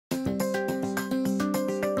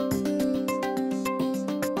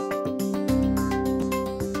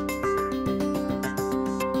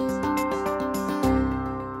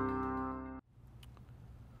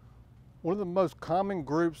One of the most common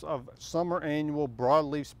groups of summer annual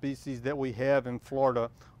broadleaf species that we have in Florida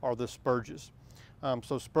are the spurges.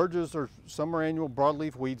 So spurges are summer annual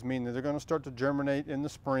broadleaf weeds, meaning that they're going to start to germinate in the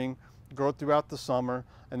spring, grow throughout the summer,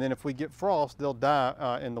 and then if we get frost, they'll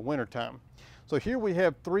die in the wintertime. So here we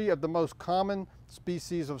have three of the most common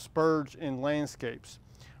species of spurge in landscapes.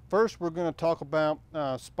 First, we're going to talk about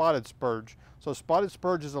spotted spurge. So spotted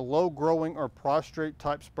spurge is a low-growing or prostrate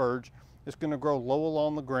type spurge. It's going to grow low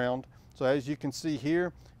along the ground. So as you can see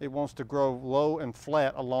here, it wants to grow low and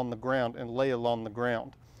flat along the ground and lay along the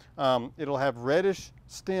ground. It'll have reddish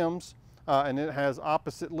stems and it has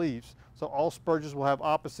opposite leaves. So all spurges will have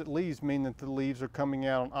opposite leaves, meaning that the leaves are coming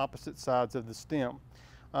out on opposite sides of the stem.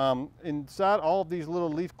 Inside all of these little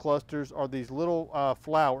leaf clusters are these little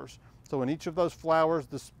flowers. So in each of those flowers,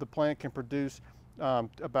 the plant can produce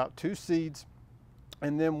about 2 seeds.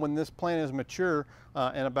 And then when this plant is mature,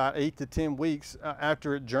 in about 8 to 10 weeks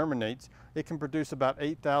after it germinates, it can produce about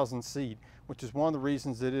 8,000 seed, which is one of the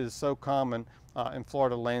reasons that it is so common in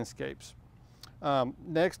Florida landscapes.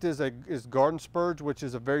 Next is garden spurge, which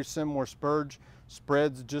is a very similar spurge,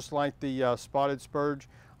 spreads just like the spotted spurge.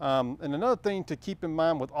 And another thing to keep in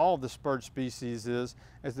mind with all of the spurge species is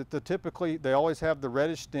that typically they always have the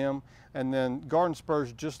reddish stem, and then garden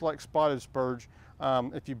spurge, just like spotted spurge,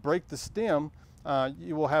 if you break the stem,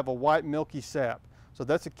 you will have a white milky sap. So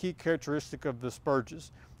that's a key characteristic of the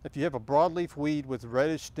spurges. If you have a broadleaf weed with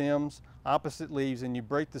reddish stems, opposite leaves, and you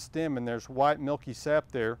break the stem and there's white milky sap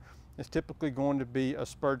there, it's typically going to be a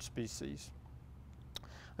spurge species.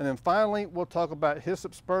 And then finally, we'll talk about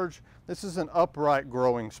hyssop spurge. This is an upright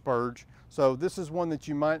growing spurge. So this is one that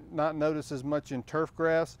you might not notice as much in turf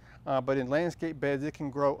grass, but in landscape beds, it can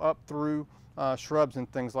grow up through shrubs and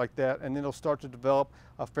things like that, and it'll start to develop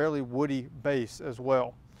a fairly woody base as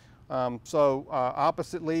well.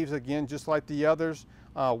 Opposite leaves, again, just like the others,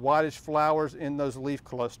 whitish flowers in those leaf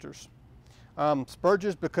clusters.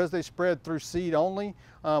 Spurges, because they spread through seed only,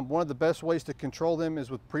 one of the best ways to control them is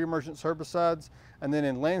with pre-emergence herbicides, and then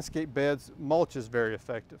in landscape beds, mulch is very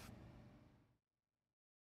effective.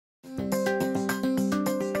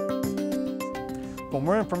 For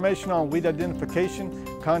more information on weed identification,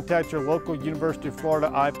 contact your local University of Florida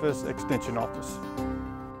IFAS Extension office.